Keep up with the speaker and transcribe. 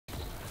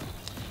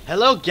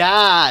Hello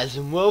guys,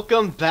 and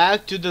welcome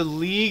back to the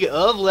League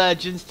of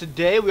Legends.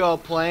 Today we are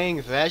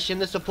playing Thresh in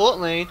the support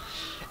lane.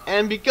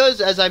 And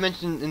because, as I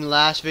mentioned in the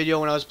last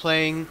video when I was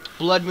playing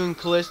Blood Moon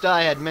Callista,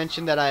 I had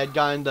mentioned that I had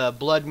gotten the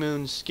Blood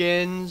Moon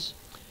skins.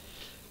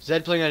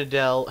 Zed playing on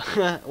Adele.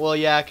 Well,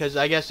 yeah, because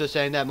I guess they're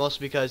saying that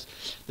mostly because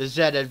the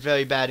Zed had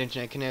very bad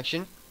internet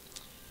connection.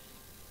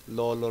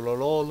 Lol, lol, lol,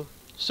 lol.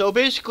 So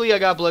basically I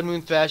got Blood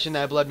Moon Thresh in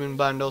that Blood Moon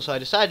bundle, so I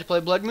decided to play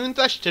Blood Moon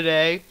Thresh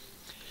today.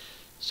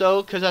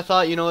 So, because I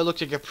thought, you know, it looked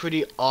like a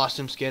pretty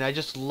awesome skin. I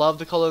just love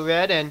the color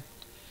red, and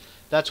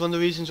that's one of the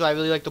reasons why I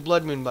really like the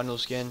Blood Moon bundle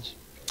skins.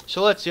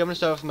 So let's see, I'm going to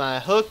start with my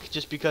hook,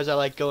 just because I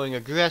like going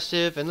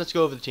aggressive, and let's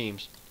go over the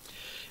teams.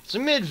 It's a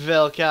mid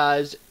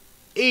Vel'Koz,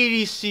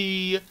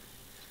 ADC,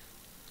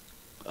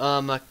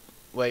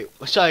 wait,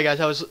 sorry guys,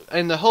 I was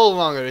in the whole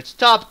wrong order. It's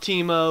top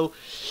Teemo,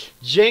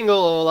 jungle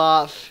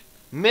Olaf,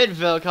 mid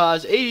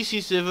Vel'Koz,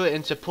 ADC Silver,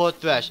 and support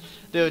Thresh.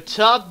 They're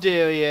top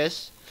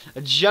Darius,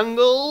 a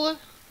jungle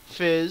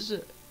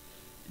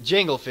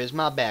Jangle Fizz,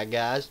 my bad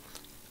guys.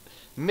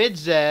 Mid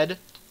Zed,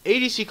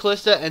 ADC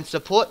Callista, and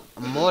support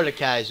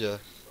Mordekaiser.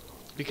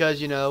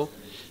 Because, you know,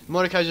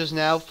 Mordekaiser's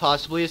now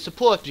possibly a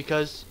support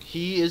because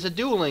he is a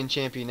dual lane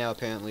champion now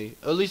apparently.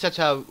 Or at least that's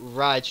how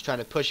Riot's trying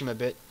to push him a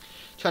bit.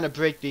 Trying to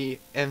break the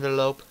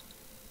envelope.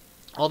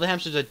 All the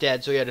hamsters are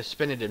dead, so he had to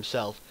spin it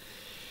himself.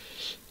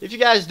 If you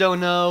guys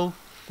don't know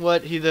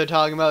what they're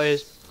talking about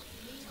is,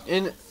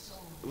 in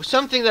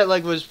something that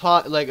was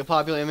a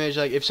popular image,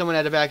 like if someone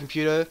had a bad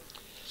computer,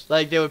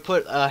 like they would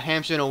put a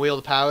hamster in a wheel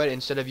to power it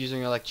instead of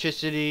using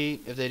electricity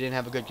if they didn't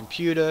have a good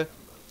computer.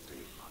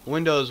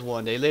 Windows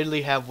 1, they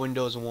literally have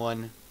Windows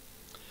 1.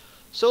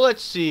 So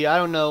let's see, I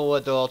don't know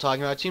what they're all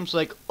talking about. It seems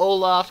like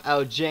Olaf,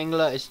 our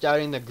jungler, is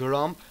starting the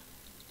Grump.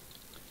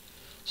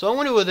 So I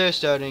wonder where they're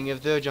starting,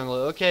 if they're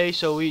jungler. Okay,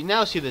 so we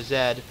now see the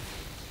Zed,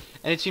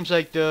 and it seems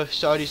like they're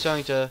already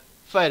starting to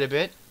fight a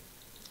bit.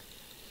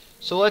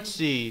 So let's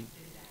see.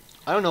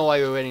 I don't know why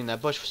we were waiting in that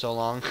bush for so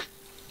long.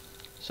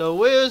 So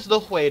where's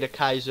the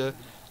Mordekaiser?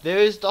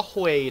 There's the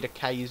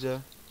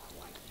Mordekaiser.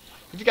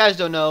 If you guys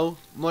don't know,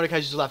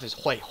 Mordekaiser's laugh is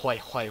white, white,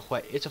 white,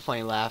 white. It's a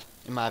funny laugh,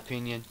 in my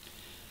opinion.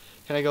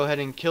 Can I go ahead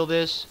and kill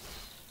this?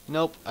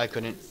 Nope, I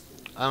couldn't.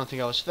 I don't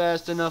think I was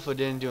fast enough or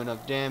didn't do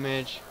enough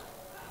damage.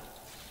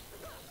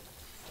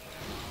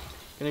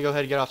 Gonna go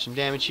ahead and get off some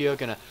damage here.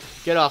 Gonna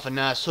get off a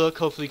nice hook.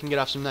 Hopefully you can get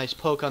off some nice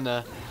poke on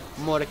the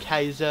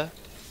Mordekaiser,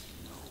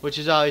 which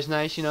is always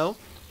nice, you know.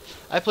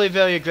 I play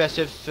very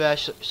aggressive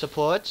Thresh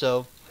support,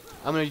 so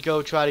I'm going to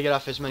go try to get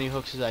off as many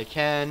hooks as I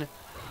can.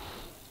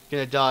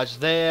 Going to dodge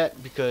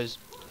that, because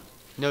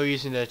no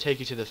reason to take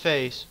you to the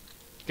face.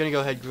 Going to go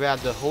ahead and grab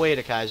the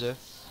Mordekaiser.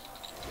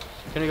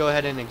 Going to go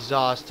ahead and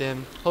exhaust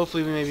him.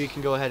 Hopefully maybe we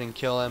can go ahead and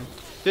kill him.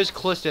 There's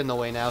Callista in the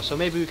way now, so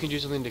maybe we can do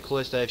something to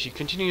Callista if she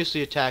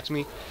continuously attacks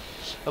me.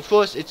 Of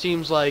course, it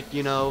seems like,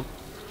 you know,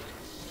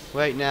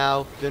 right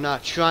now, they're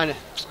not trying to...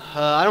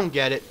 I don't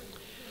get it.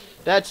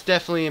 That's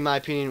definitely, in my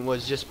opinion,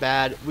 was just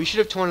bad. We should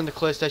have torn in the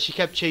Callista. She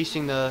kept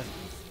chasing the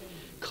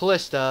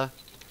Callista.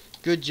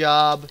 Good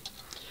job.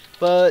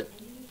 But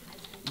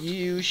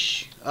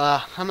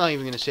I'm not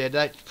even going to say it.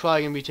 That's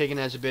probably going to be taken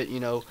as a bit, you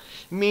know,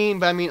 mean.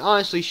 But, I mean,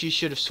 honestly, she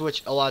should have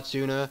switched a lot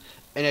sooner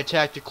and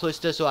attacked the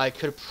Callista, so I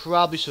could have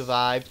probably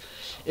survived.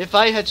 If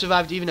I had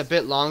survived even a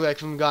bit longer, I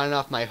could have gotten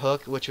off my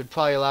hook, which would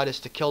probably allow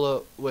us to kill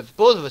her with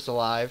both of us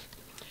alive.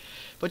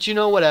 But, you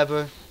know,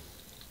 whatever.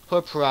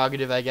 Her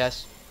prerogative, I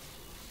guess.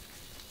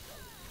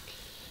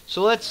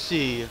 So let's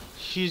see.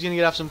 She's gonna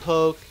get off some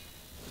poke,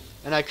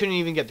 and I couldn't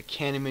even get the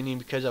cannon minion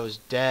because I was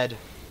dead.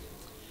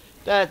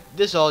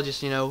 This all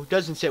just, you know,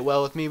 doesn't sit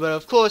well with me. But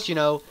of course, you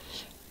know,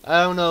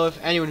 I don't know if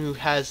anyone who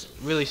has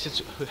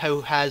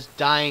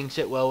dying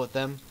sit well with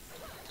them.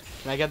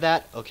 Can I get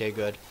that? Okay,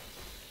 good.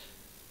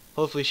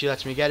 Hopefully she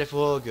lets me get it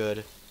for her.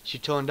 Good. She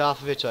turned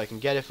off of it so I can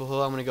get it for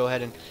her. I'm gonna go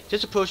ahead and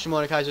just approach the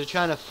Mordekaiser,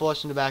 trying to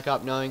force him to back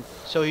up, knowing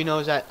so he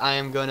knows that I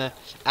am gonna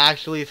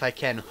actually, if I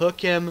can, hook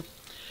him.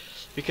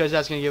 Because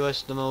that's going to give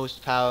us the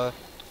most power.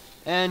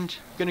 And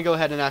I'm going to go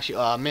ahead and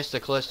actually miss the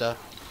Callista.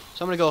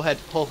 So I'm going to go ahead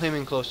and pull him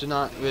in closer.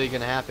 Not really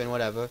going to happen,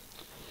 whatever.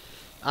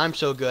 I'm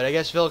so good. I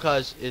guess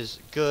Vel'Koz is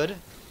good.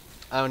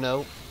 I don't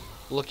know.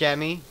 Look at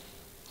me.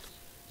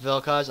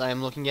 Vel'Koz, I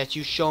am looking at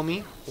you. Show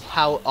me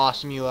how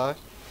awesome you are.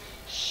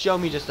 Show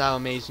me just how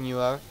amazing you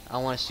are. I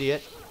want to see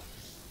it.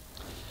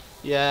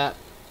 Yeah.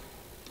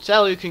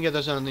 Sadly, you can get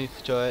those underneath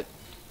the turret.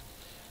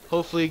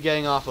 Hopefully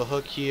getting off a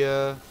hook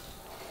here.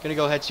 Gonna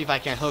go ahead and see if I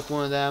can hook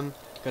one of them.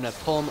 Gonna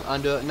pull him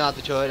under, not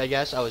the turret, I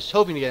guess. I was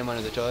hoping to get him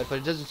under the turret, but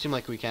it doesn't seem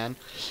like we can.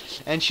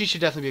 And she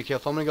should definitely be a kill.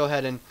 I'm gonna go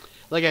ahead and,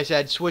 like I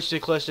said, switch to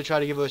Callista to try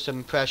to give her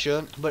some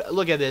pressure. But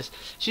look at this.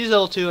 She's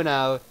level 2 and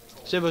our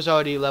Silver's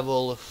already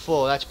level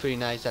 4. That's pretty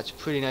nice. That's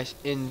pretty nice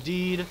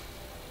indeed.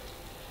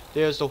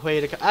 There's the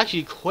Mordekaiser.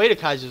 Actually,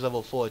 Mordekaiser's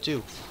level 4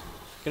 too.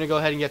 Gonna go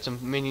ahead and get some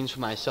minions for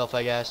myself,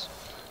 I guess.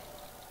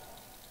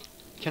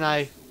 Can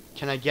I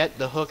get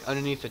the hook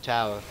underneath the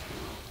tower?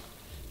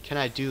 Can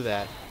I do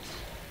that?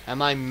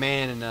 Am I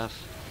man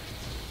enough?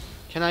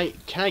 Can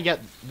I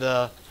get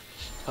the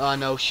Oh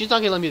no, she's not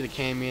gonna let me the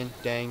Camion.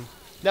 Dang.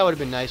 That would have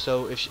been nice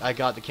though if I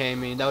got the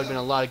Camion. That would have been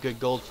a lot of good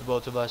gold for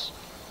both of us.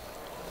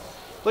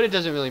 But it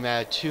doesn't really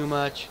matter too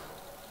much.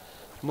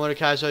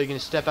 Mordekaiser, you're gonna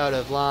step out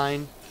of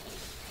line.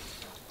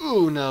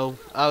 Ooh, no.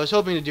 I was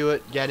hoping to do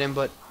it, get him,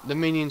 but the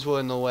minions were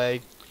in the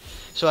way.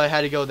 So I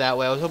had to go that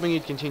way. I was hoping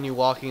he'd continue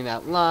walking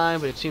that line,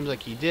 but it seems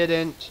like he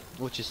didn't,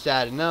 which is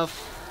sad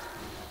enough.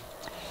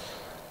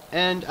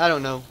 And I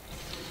don't know.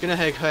 Gonna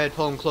head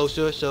pull him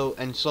closer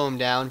and slow him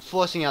down,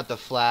 forcing out the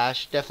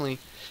flash. Definitely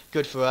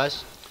good for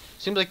us.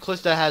 Seems like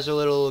Callista has her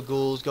little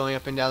ghouls going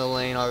up and down the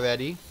lane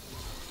already.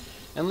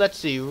 And let's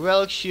see,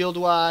 relic shield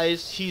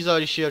wise, he's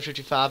already shield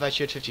 55, I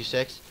shield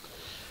 56.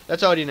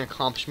 That's already an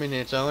accomplishment in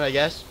its own, I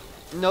guess.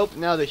 Nope,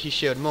 now that he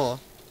shared more.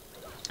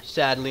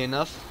 Sadly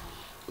enough.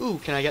 Ooh,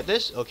 can I get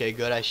this? Okay,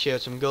 good, I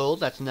shared some gold,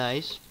 that's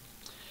nice.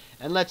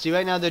 And let's see,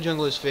 right now the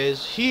jungler's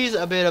Fizz. He's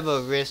a bit of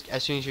a risk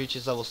as soon as he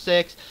reaches level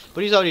 6,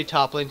 but he's already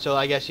top lane, so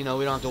I guess, you know,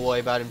 we don't have to worry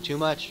about him too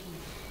much. In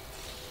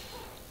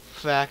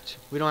fact,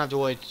 we don't have to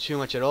worry too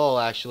much at all,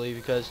 actually,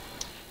 because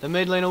the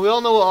mid laner, we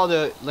all know what all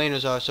the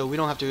laners are, so we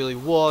don't have to really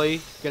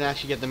worry. Gonna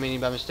actually get the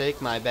minion by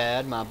mistake, my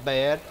bad, my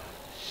bad.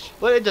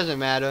 But it doesn't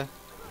matter.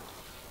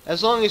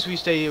 As long as we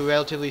stay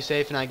relatively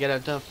safe and I get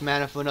enough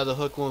mana for another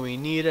hook when we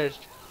need it,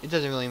 it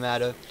doesn't really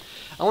matter.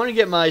 I want to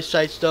get my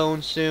sight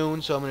stone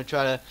soon, so I'm going to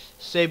try to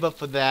save up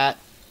for that.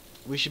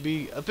 We should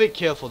be a bit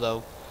careful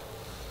though.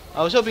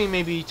 I was hoping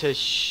maybe to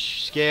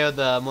scare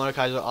the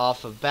Mordekaiser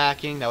off of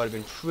backing. That would have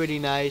been pretty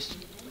nice.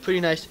 Pretty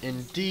nice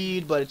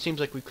indeed, but it seems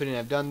like we couldn't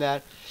have done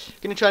that.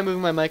 Gonna try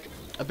moving my mic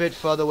a bit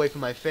farther away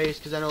from my face,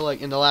 because I know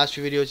like in the last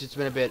few videos it's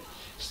been a bit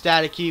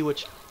staticky,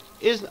 which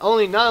is not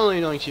only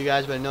annoying to you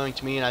guys, but annoying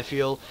to me, and I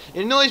feel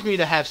it annoys me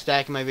to have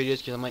static in my videos,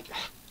 because I'm like,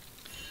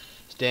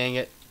 dang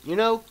it, you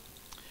know?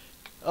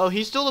 Oh,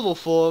 he's still level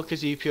 4,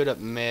 because he appeared up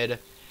mid.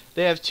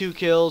 They have 2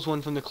 kills,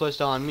 one from the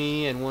Callista on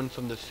me, and one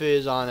from the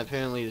Fizz on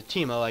apparently the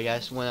Teemo, I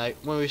guess. When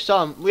we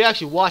saw him, we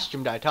actually watched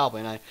him die top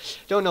lane. I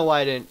don't know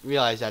why I didn't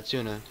realize that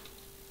sooner.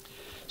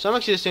 So I'm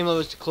actually the same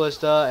level as the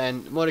Callista,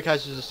 and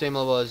Mordekaiser is the same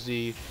level as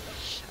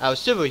our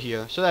Sivir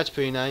here. So that's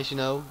pretty nice, you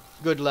know.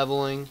 Good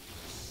leveling.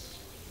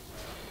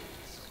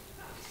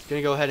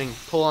 Gonna go ahead and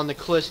pull on the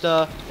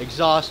Callista,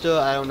 exhaust her.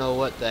 I don't know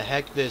what the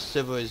heck this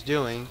Sivir is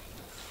doing.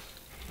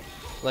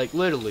 Like,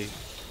 literally.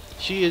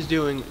 She is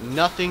doing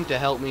nothing to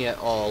help me at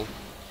all.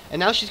 And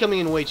now she's coming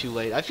in way too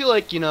late. I feel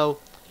like, you know,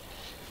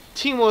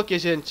 teamwork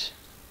hasn't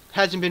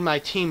been my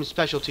team's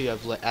specialty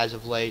as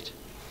of late.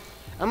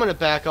 I'm gonna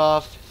back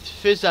off.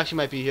 Fizz actually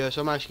might be here,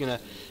 so I'm actually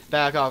gonna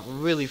back off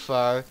really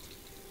far.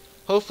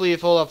 Hopefully,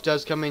 if Olaf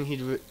does come in,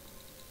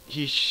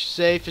 he's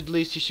safe. At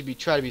least he should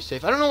try to be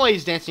safe. I don't know why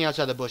he's dancing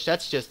outside the bush.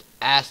 That's just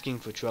asking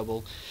for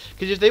trouble.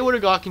 Because if they would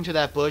have gotten to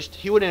that bush,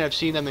 he wouldn't have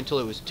seen them until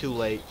it was too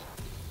late.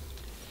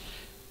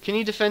 Can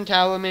he defend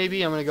tower?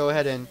 Maybe. I'm gonna go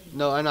ahead and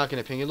no, I'm not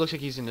gonna ping. It looks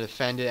like he's gonna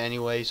defend it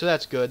anyway, so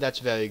that's good. That's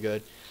very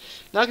good.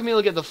 Not gonna be able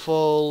to get the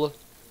full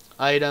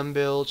item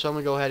build, so I'm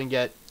gonna go ahead and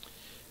get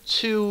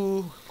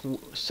 2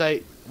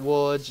 sight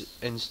wards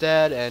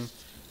instead, and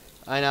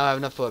I now have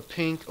enough for a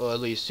pink, or at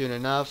least soon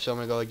enough, so I'm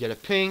gonna go and get a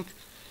pink.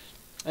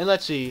 And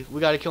let's see, we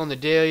got to kill the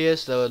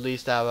Darius, though at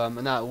least our,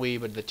 not we,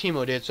 but the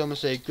Teemo did, so I'm gonna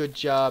say good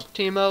job,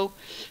 Teemo.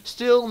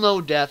 Still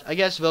no death. I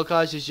guess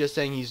Vel'Koz is just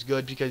saying he's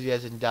good because he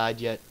hasn't died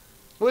yet,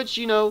 which,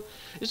 you know,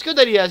 it's good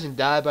that he hasn't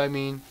died, but I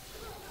mean,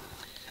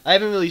 I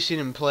haven't really seen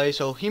him play,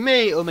 so he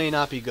may or may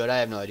not be good. I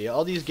have no idea.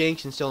 All these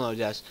ganks and still no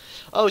deaths.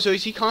 Oh, so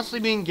is he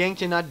constantly being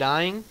ganked and not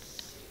dying?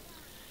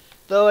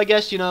 Though I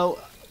guess, you know,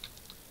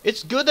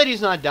 it's good that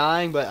he's not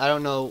dying, but I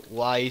don't know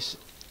why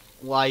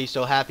he's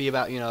so happy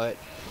about, you know, it.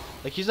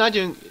 Like, he's not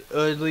doing,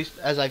 or at least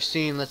as I've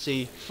seen, let's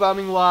see,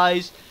 farming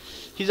wise,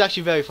 he's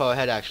actually very far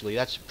ahead, actually.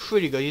 That's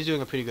pretty good. He's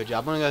doing a pretty good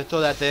job. I'm gonna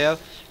throw that there.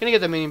 Gonna get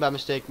the minion by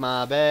mistake.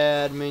 My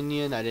bad,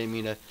 minion. I didn't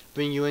mean to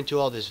bring you into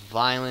all this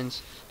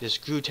violence, this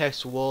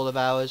Grutex wall of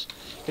ours.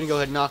 Gonna go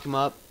ahead and knock him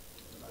up.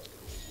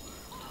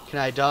 Can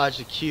I dodge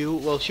the Q?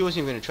 Well, she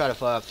wasn't even gonna try to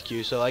fly off the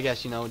Q, so I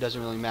guess, you know, it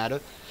doesn't really matter.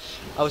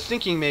 I was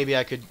thinking maybe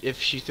I could,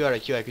 if she threw out a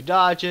Q, I could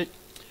dodge it.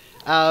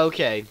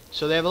 Okay,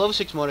 so they have a level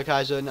 6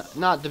 Mordekaiser,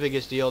 not the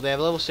biggest deal. They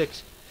have a level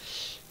 6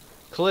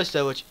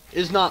 Callista, which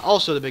is not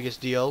also the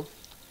biggest deal.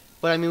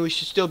 But I mean, we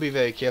should still be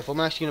very careful.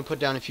 I'm actually going to put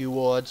down a few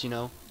wards, you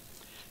know.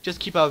 Just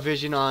keep our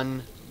vision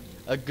on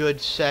a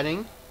good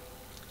setting.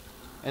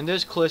 And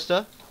there's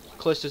Callista.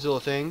 Callista's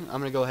little thing.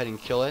 I'm going to go ahead and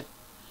kill it,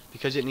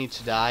 because it needs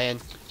to die.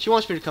 And she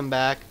wants me to come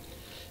back,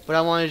 but I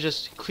want to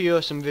just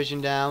clear some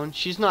vision down.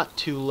 She's not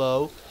too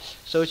low,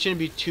 so it shouldn't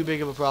be too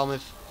big of a problem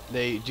if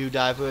they do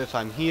dive her if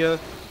I'm here.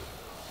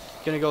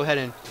 Gonna go ahead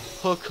and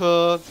hook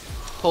her,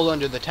 pull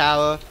under the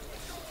tower,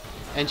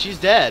 and she's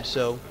dead,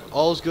 so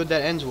all's good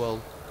that ends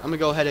well. I'm gonna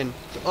go ahead and,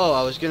 oh,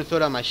 I was gonna throw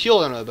down my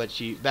shield on her, but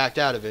she backed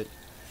out of it.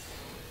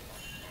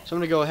 So I'm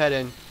gonna go ahead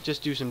and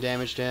just do some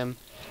damage to him.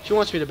 She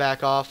wants me to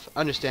back off,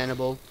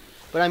 understandable,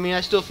 but I mean,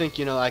 I still think,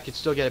 you know, I could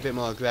still get a bit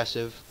more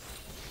aggressive.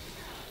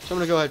 So I'm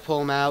gonna go ahead and pull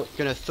him out,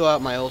 gonna throw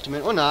out my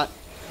ultimate, or not.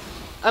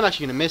 I'm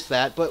actually gonna miss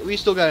that, but we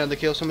still got another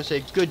kill, so I'm gonna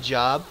say good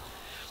job.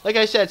 Like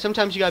I said,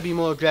 sometimes you gotta be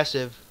more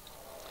aggressive.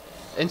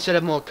 instead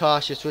of more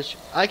cautious, which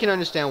I can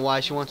understand why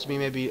she wants to be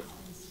maybe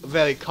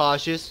very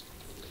cautious.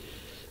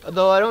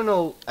 Though I don't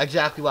know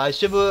exactly why.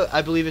 Shiva,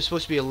 I believe, is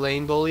supposed to be a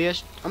lane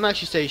bullyish. I'm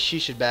actually saying she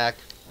should back.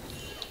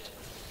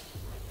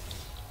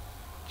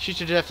 She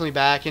should definitely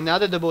back. And now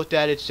that they're both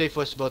dead, it's safe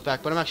for us to both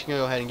back. But I'm actually going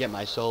to go ahead and get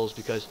my souls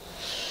because,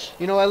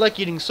 you know, I like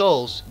eating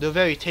souls. They're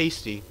very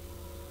tasty.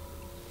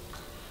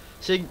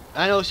 So,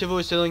 I know Shiva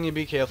was telling you to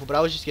be careful, but I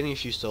was just getting a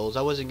few souls.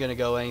 I wasn't going to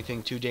go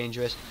anything too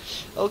dangerous.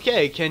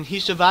 Okay, can he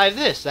survive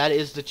this? That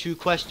is the true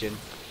question.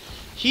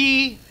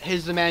 He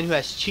is the man who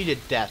has cheated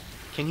death.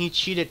 Can he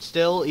cheat it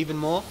still even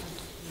more?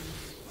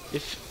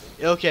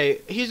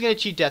 Okay, he's going to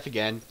cheat death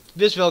again.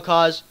 This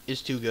Vel'Koz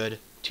is too good.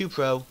 Too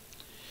pro.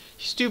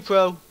 He's too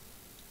pro.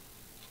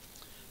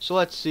 So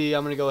let's see.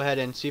 I'm going to go ahead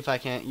and see if I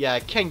can. Yeah, I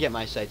can get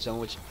my sight zone,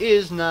 which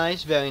is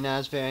nice. Very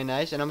nice, very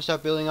nice. And I'm going to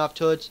start building off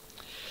towards.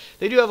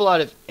 They do have a lot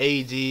of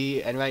AD,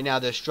 and right now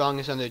their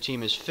strongest on their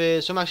team is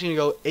Fizz. So I'm actually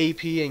going to go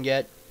AP and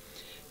get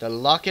the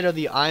Locket of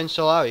the Iron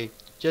Solari.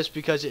 Just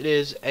because it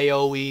is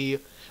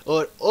AoE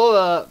or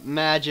a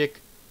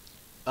magic,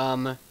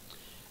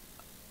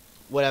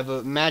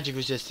 whatever, magic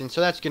resistance.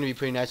 So that's going to be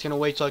pretty nice. Going to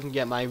wait till I can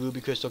get my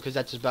Ruby Crystal because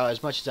that's about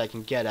as much as I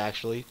can get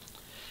actually.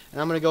 And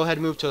I'm going to go ahead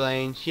and move to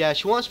lane. Yeah,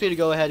 she wants me to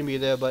go ahead and be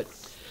there, but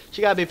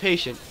she got to be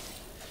patient.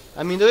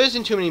 I mean, there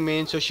isn't too many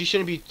minions, so she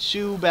shouldn't be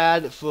too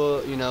bad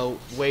for, you know,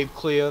 wave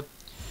clear.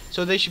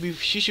 So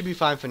she should be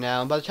fine for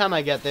now. And by the time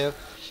I get there,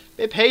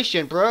 be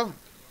patient, bro.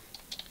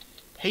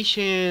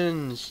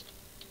 Patience.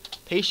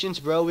 Patience,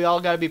 bro. We all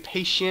gotta be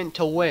patient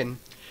to win.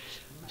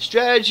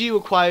 Strategy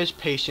requires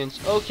patience.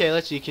 Okay,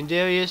 let's see. Can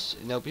Darius?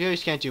 Nope,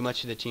 Darius can't do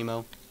much to the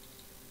Teemo.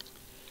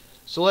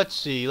 So let's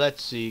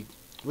see.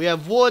 We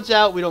have wards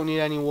out. We don't need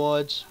any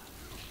wards.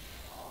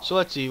 So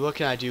let's see. What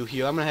can I do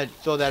here? I'm gonna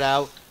throw that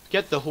out.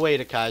 Get the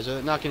Hueda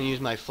Kaiser. Not going to use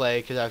my Flay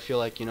because I feel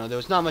like, you know, there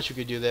was not much we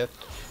could do there.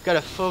 Got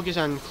to focus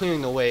on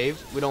clearing the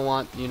wave. We don't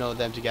want, you know,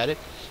 them to get it.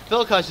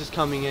 Vel'Koz is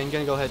coming in.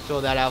 Going to go ahead and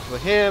throw that out for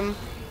him.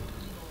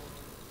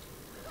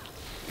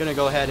 Going to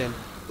go ahead and,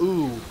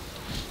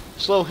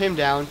 slow him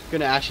down. Going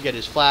to actually get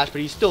his flash,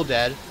 but he's still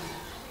dead.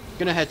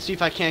 Going to head see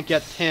if I can't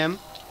get him.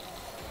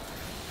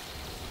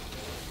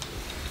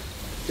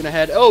 Going to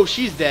head,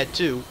 she's dead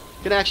too.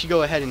 Going to actually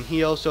go ahead and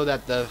heal so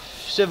that the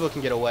Civil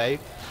can get away.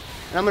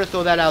 And I'm going to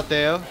throw that out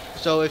there.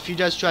 So if he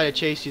does try to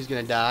chase, he's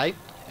going to die.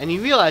 And he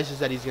realizes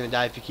that he's going to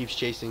die if he keeps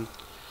chasing.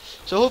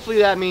 So hopefully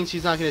that means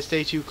he's not going to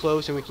stay too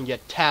close and we can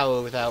get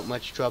tower without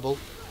much trouble.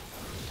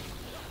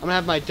 I'm going to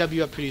have my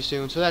W up pretty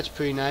soon, so that's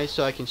pretty nice.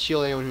 So I can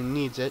shield anyone who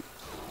needs it.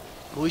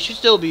 But we should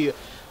still be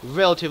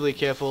relatively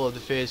careful of the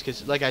Fizz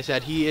because, like I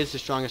said, he is the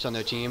strongest on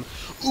their team.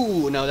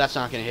 Ooh, no, that's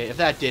not going to hit. If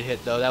that did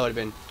hit, though, that would have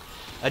been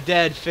a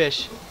dead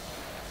fish.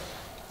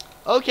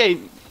 Okay,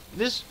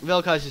 this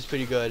Vel'Koz is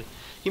pretty good.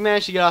 He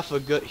managed to get off a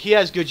good. He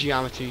has good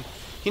geometry.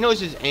 He knows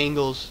his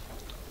angles.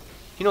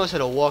 He knows how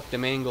to walk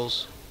them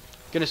angles.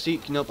 Gonna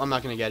see. Nope, I'm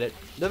not gonna get it.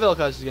 The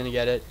Vel'Koz is gonna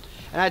get it.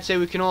 And I'd say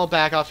we can all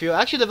back off here.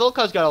 Actually, the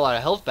Vel'Koz got a lot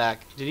of health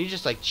back. Did he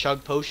just like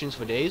chug potions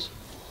for days?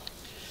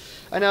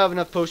 I now have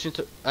enough potions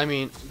to. I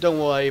mean, don't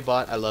worry,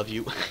 bot. I love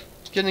you.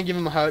 Gonna give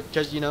him a heart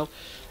because, you know,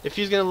 if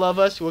he's gonna love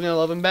us, we're gonna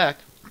love him back,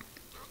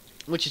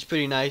 which is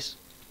pretty nice.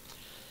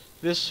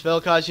 This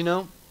Vel'Koz, you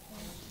know,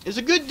 is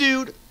a good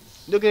dude.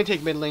 They're going to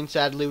take mid lane,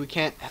 sadly. We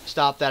can't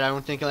stop that, I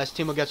don't think, unless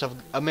Teemo gets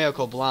a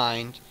miracle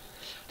blind.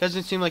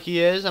 Doesn't seem like he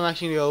is. I'm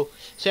actually going to go,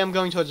 say I'm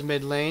going towards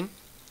mid lane.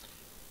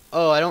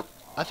 Oh,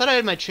 I thought I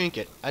had my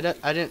trinket. I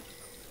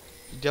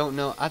don't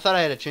know. I thought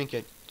I had a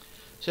trinket.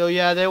 So,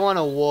 yeah, they want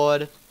a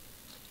ward.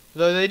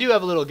 Though they do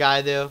have a little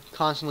guy there,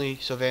 constantly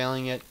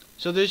surveilling it.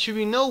 So there should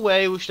be no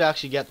way we should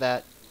actually get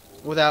that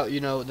without, you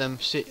know,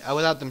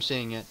 without them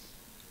seeing it.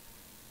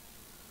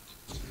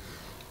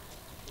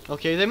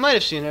 Okay, they might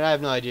have seen it. I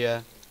have no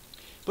idea.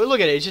 But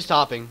look at it, it's just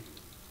hopping.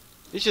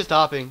 It's just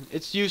hopping.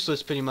 It's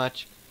useless, pretty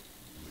much.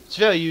 It's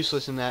very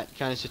useless in that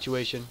kind of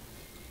situation.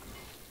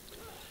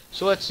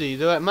 So let's see.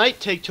 They might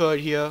take turret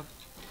here,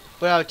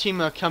 but our team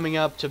are coming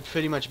up to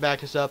pretty much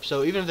back us up.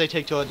 So even if they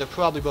take turret, they're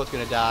probably both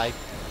going to die.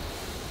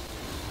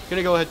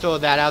 Gonna go ahead and throw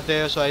that out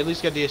there, so I at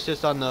least get the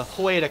assist on the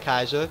Hueda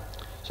Kaiser.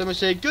 So I'm going to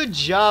say, good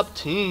job,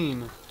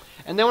 team.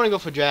 And they want to go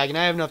for Dragon.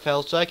 I have enough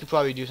health, so I could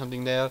probably do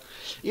something there.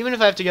 Even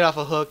if I have to get off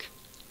a hook,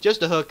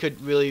 just a hook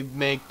could really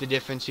make the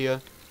difference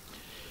here.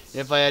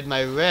 If I had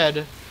my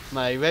red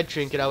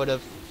trinket, I would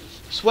have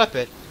swept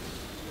it.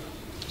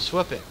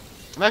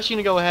 I'm actually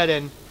going to go ahead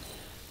and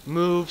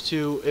move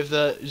to, if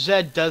the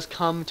Zed does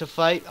come to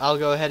fight, I'll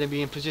go ahead and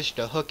be in position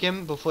to hook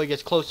him before he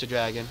gets close to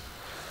Dragon.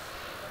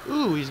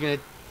 Ooh, he's going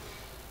to,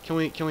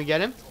 can we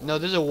get him? No,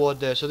 there's a ward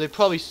there, so they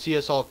probably see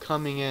us all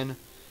coming in,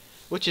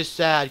 which is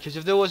sad, because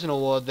if there wasn't a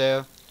ward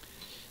there,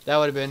 that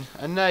would have been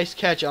a nice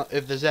catch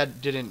if the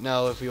Zed didn't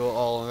know if we were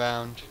all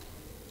around.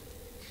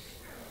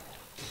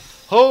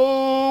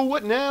 Oh,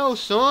 what now,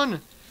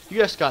 son? You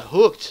just got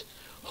hooked.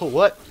 Oh,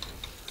 what?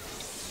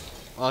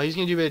 Well, he's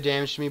going to do a bit of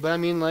damage to me, but I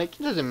mean, like,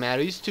 it doesn't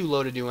matter. He's too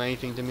low to do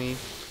anything to me.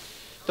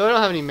 Though I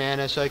don't have any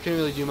mana, so I couldn't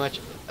really do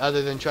much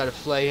other than try to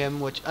flay him,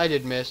 which I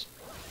did miss.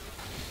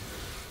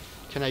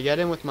 Can I get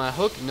him with my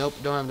hook? Nope,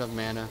 don't have enough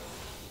mana.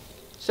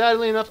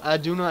 Sadly enough, I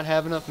do not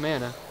have enough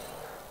mana.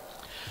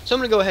 So I'm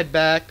going to go ahead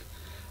back.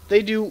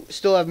 They do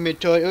still have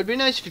mid-turret. It would be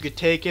nice if you could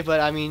take it, but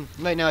I mean,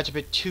 right now it's a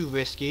bit too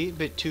risky. A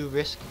bit too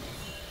risky.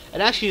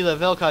 And actually, the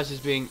Vel'Koz is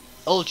being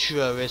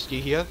ultra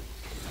risky here.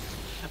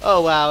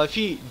 Oh wow, if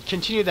he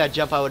continued that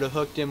jump, I would have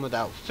hooked him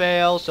without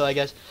fail. So I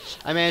guess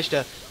I managed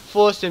to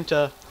force him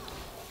to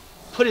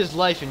put his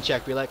life in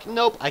check. Be like,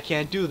 nope, I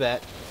can't do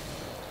that.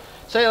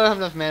 So I don't have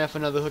enough mana for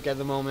another hook at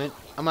the moment.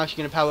 I'm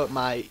actually going to power up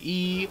my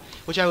E,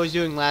 which I was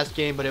doing last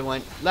game, but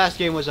last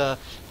game was a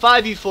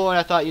 5v4, and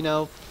I thought, you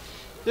know,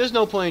 there's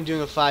no point in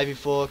doing a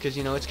 5v4, because,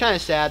 you know, it's kind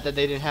of sad that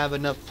they didn't have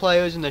enough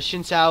players, and the Xin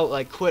Cao,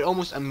 like, quit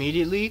almost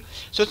immediately.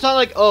 So it's not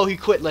like, oh, he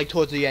quit, like,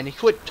 towards the end. He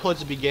quit towards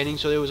the beginning,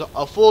 so there was a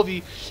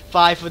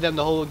 4v5 for them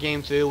the whole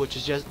game through, which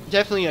is just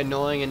definitely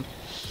annoying, and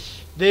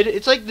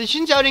it's like the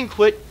Xin Cao didn't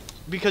quit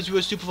because we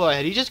were super far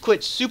ahead. He just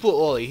quit super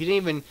early. He didn't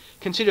even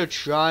consider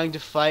trying to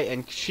fight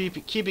and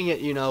keeping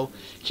it, you know,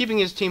 keeping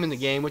his team in the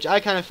game, which I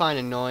kind of find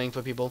annoying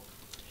for people.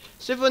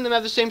 Several of them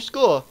have the same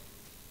score.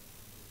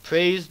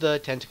 Praise the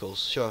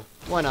tentacles. Sure,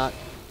 why not?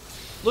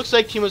 Looks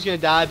like Teemo's gonna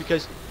die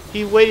because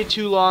he waited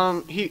too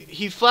long.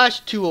 He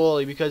flashed too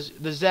early because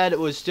the Zed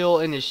was still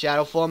in his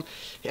shadow form,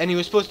 and he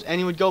was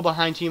he would go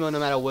behind Teemo no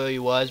matter where he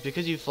was.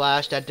 Because he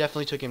flashed, that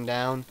definitely took him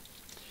down.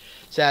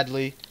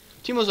 Sadly,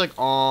 Teemo's like,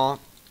 aw.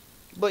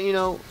 But, you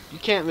know, you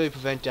can't really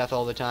prevent death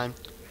all the time.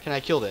 Can I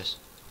kill this?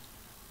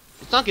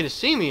 It's not going to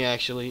see me,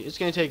 actually. It's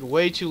going to take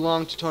way too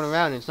long to turn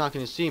around, and it's not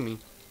going to see me.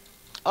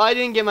 Oh, I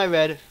didn't get my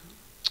red.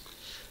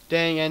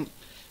 Dang, and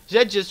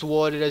Zed just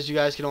warded, as you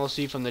guys can all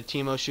see from the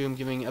Teemo Shroom,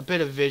 giving a bit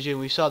of vision.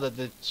 We saw that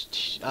the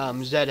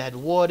Zed had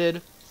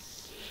warded.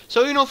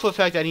 So you know for a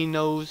fact that he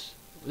knows,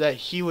 that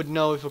he would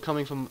know if we're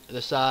coming from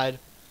the side.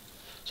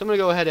 So I'm going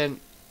to go ahead and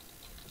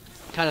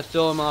kind of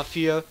throw him off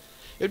here.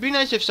 It would be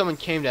nice if someone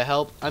came to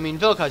help. I mean,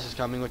 Vel'Koz is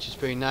coming, which is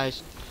pretty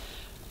nice.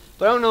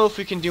 But I don't know if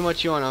we can do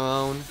much here on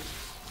our own.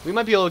 We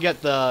might be able to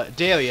get the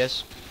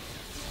Darius.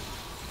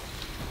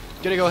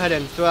 Gonna go ahead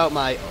and throw out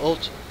my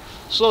ult.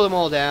 Slow them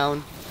all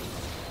down.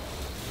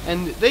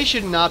 And they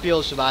should not be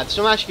able to survive.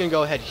 So I'm actually gonna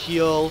go ahead and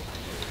heal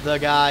the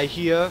guy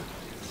here.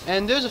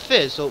 And there's a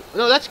Fizz. So,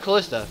 no, that's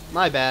Callista.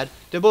 My bad.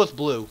 They're both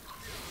blue.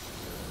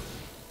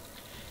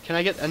 Can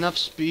I get enough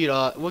speed?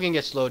 We're gonna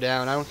get slowed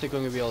down. I don't think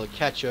we're gonna be able to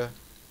catch her.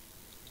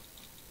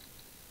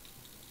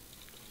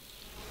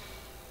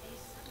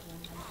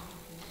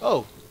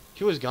 Oh,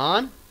 he was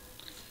gone?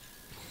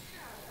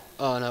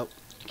 Oh, no.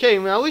 Okay,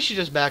 now we should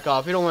just back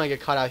off. We don't want to get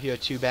caught out here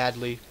too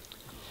badly.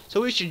 So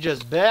we should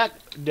just back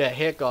the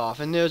heck off.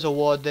 And there's a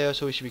ward there,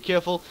 so we should be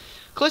careful.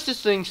 Callista's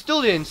thing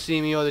still didn't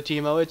see me or the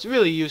Teemo. It's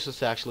really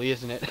useless, actually,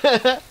 isn't it?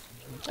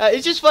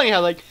 It's just funny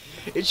how, like,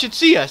 it should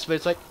see us, but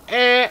it's like,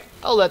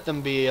 I'll let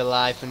them be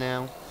alive for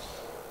now.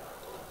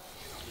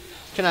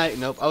 Can I?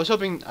 Nope. I was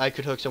hoping I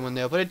could hook someone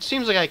there, but it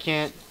seems like I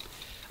can't.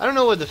 I don't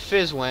know where the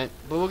Fizz went,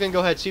 but we're going to go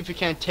ahead and see if we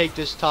can't take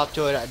this top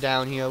turret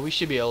down here. We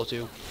should be able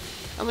to.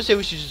 I'm going to say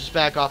we should just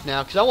back off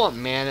now, because I want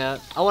mana.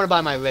 I want to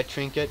buy my red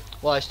trinket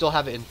while I still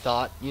have it in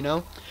thought, you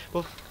know?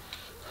 But,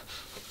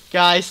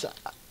 guys,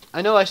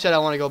 I know I said I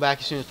want to go back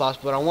as soon as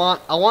possible, but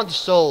I want the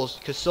souls,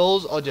 because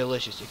souls are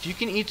delicious. If you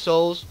can eat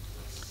souls,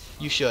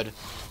 you should.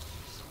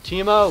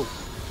 Teemo!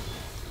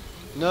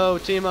 No,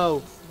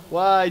 Teemo!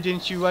 Why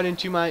didn't you run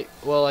into my...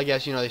 Well, I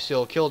guess, you know, they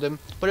still killed him.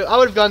 But I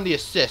would have gotten the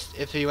assist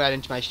if he ran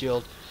into my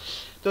shield.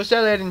 Though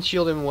sadly I didn't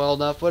shield him well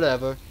enough,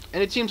 whatever.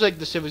 And it seems like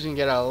the Civils can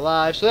get out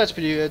alive, so that's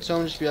pretty good. So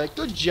I'm just be like,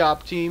 good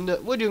job, team.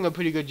 We're doing a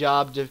pretty good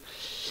job.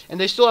 And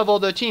they still have all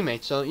their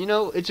teammates. So, you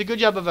know, it's a good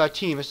job of our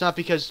team. It's not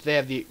because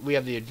we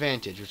have the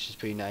advantage, which is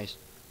pretty nice.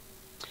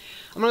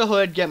 I'm going to go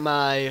ahead and get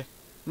my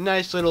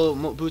nice little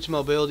boots of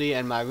mobility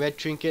and my red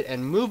trinket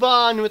and move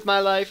on with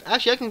my life.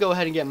 Actually, I can go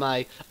ahead and get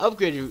my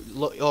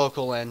upgraded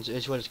oracle lens,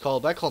 is what it's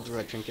called, but I call it the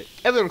red trinket.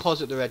 Everyone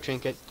calls it the red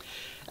trinket.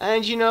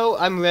 And you know,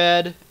 I'm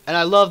red, and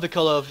I love the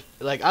color of,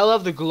 like, I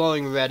love the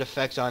glowing red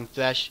effects on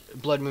Thresh,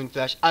 Blood Moon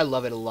Thresh. I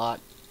love it a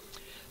lot.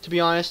 To be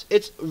honest,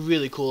 it's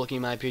really cool looking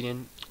in my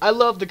opinion. I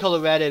love the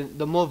color red, and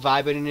the more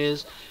vibrant it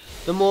is,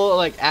 the more,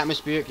 like,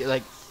 atmospheric,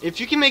 like,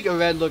 if you can make a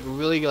red look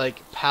really, like,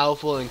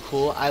 powerful and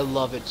cool, I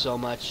love it so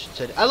much.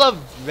 I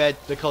love red,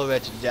 the color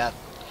red to death.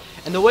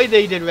 And the way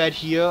they did red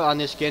here on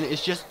this skin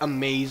is just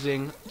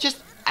amazing.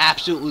 Just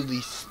absolutely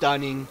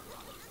stunning.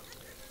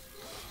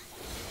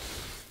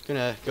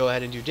 Gonna go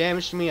ahead and do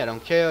damage to me. I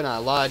don't care, not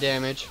a lot of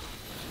damage.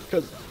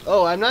 Cause,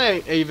 oh, I'm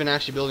not even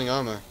actually building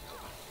armor.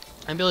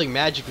 I'm building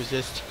magic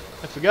resist.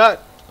 I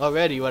forgot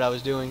already what I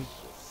was doing.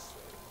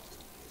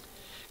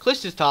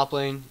 Callista's top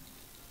lane.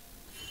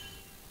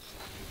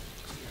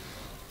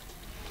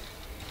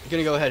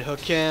 Gonna go ahead and hook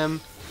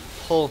him.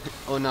 Pull,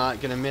 oh, not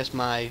gonna miss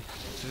my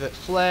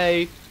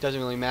flay. Doesn't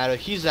really matter.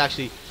 He's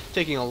actually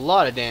taking a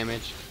lot of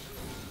damage.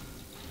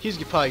 He's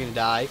probably gonna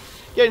die.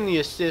 Getting the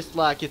assist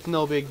like it's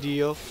no big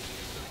deal.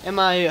 And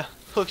my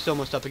hook's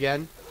almost up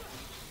again.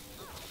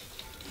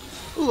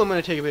 Ooh, I'm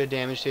gonna take a bit of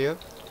damage here.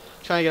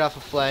 Trying to get off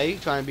a flay.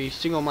 Trying to be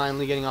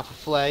single-mindedly getting off a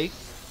flay.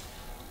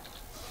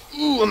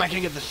 Ooh, am I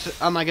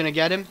gonna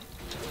get him?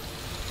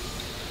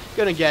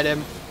 Gonna get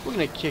him. We're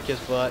gonna kick his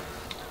butt.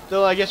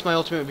 Though I guess my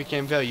ultimate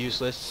became very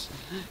useless.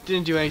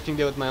 Didn't do anything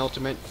there with my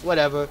ultimate.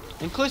 Whatever.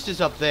 And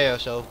Callista's up there,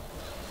 so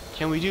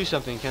can we do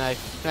something? Can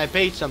I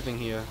bait something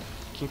here?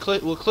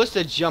 Will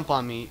Callista jump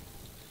on me?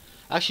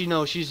 Actually,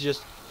 no. She's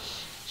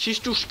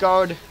too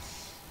scared.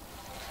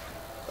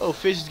 Oh,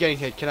 Fizz is getting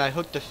hit. Can I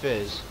hook the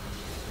Fizz?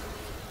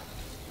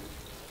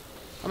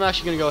 I'm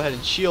actually gonna go ahead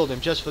and shield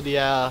him just for the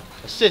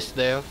assist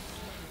there.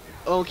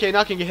 Okay,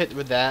 not gonna get hit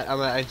with that.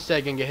 I'm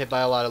instead gonna get hit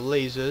by a lot of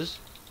lasers.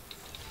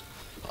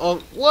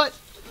 Oh, what?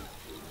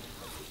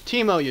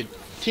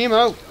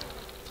 Teemo!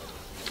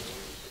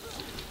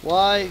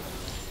 Why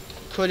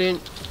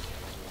couldn't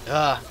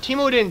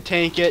Teemo didn't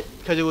tank it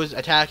because it was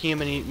attacking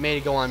him and he made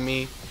it go on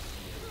me.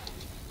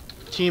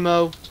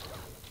 Teemo,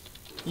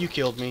 you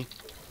killed me.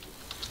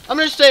 I'm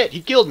gonna say it,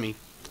 he killed me.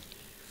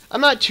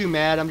 I'm not too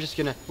mad, I'm just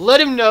gonna let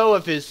him know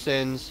of his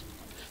sins.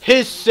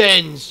 His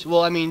sins!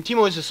 Well, I mean,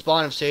 Teemo is the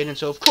spawn of Satan,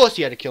 so of course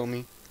he had to kill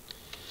me.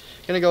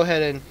 Gonna go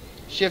ahead and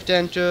shift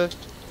enter.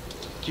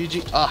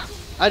 GG.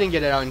 I didn't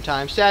get it out in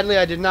time. Sadly,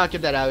 I did not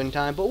get that out in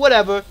time, but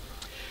whatever.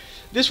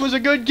 This was a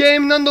good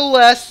game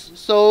nonetheless,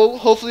 so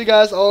hopefully you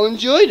guys all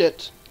enjoyed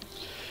it.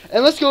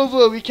 And let's go over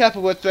a recap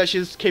of what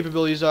Thresh's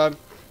capabilities are,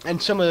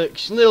 and some of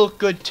the little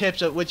good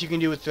tips of what you can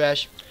do with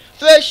Thresh.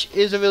 Thresh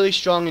is a really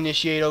strong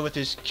initiator with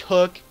his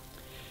hook,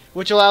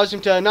 which allows him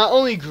to not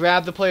only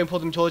grab the player and pull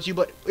them towards you,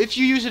 but if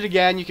you use it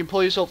again, you can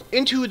pull yourself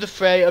into the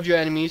fray of your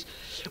enemies,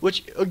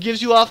 which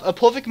gives you off a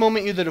perfect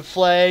moment either to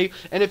flay,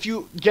 and if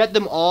you get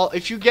them all,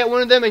 if you get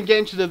one of them and get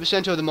into the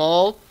center of them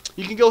all,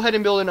 you can go ahead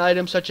and build an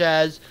item such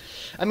as,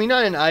 I mean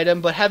not an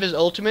item, but have his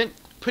ultimate,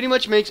 pretty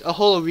much makes a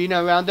whole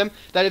arena around them,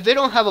 that if they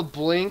don't have a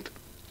blink,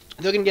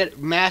 they're going to get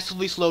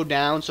massively slowed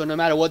down, so no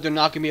matter what, they're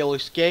not going to be able to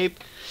escape.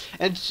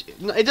 And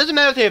it doesn't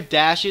matter if they have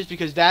dashes,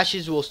 because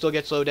dashes will still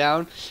get slowed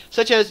down.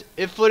 Such as,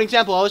 if for an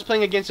example, I was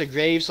playing against a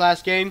Graves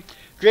last game.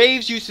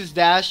 Graves used his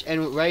dash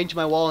and went right into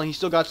my wall, and he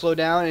still got slowed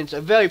down, and it's a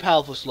very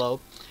powerful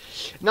slow.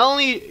 Not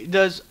only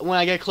does, when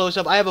I get close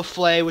up, I have a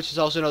Flay, which is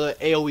also another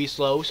AoE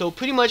slow. So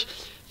pretty much,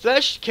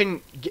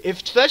 if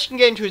Thresh can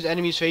get into his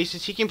enemies'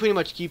 faces, he can pretty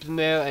much keep them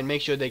there and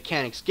make sure they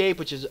can't escape,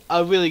 which is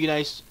a really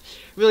nice.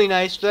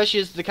 Thresh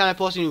is the kind of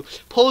person who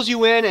pulls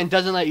you in and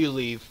doesn't let you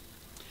leave.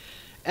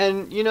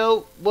 And, you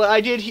know, what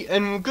I did,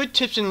 and good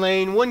tips in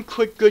lane, one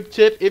quick good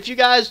tip, if you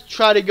guys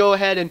try to go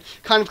ahead and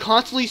kind of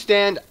constantly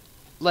stand,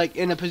 like,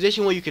 in a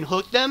position where you can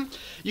hook them,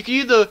 you can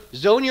either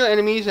zone your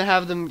enemies and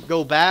have them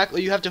go back, or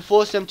you have to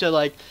force them to,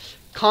 like,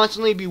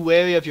 constantly be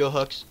wary of your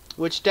hooks,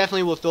 which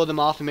definitely will throw them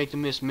off and make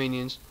them miss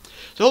minions.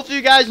 So hopefully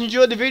you guys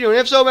enjoyed the video, and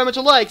if so, remember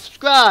to like,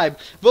 subscribe,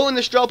 vote in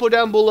the straw poll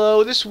down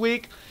below. This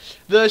week,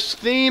 the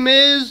theme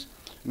is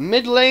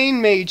mid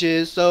lane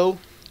mages, well,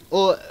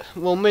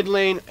 mid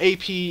lane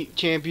AP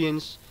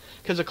champions,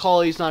 because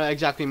Akali's not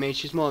exactly a mage,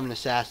 she's more of an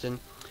assassin.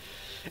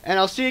 And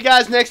I'll see you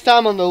guys next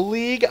time on the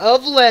League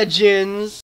of Legends.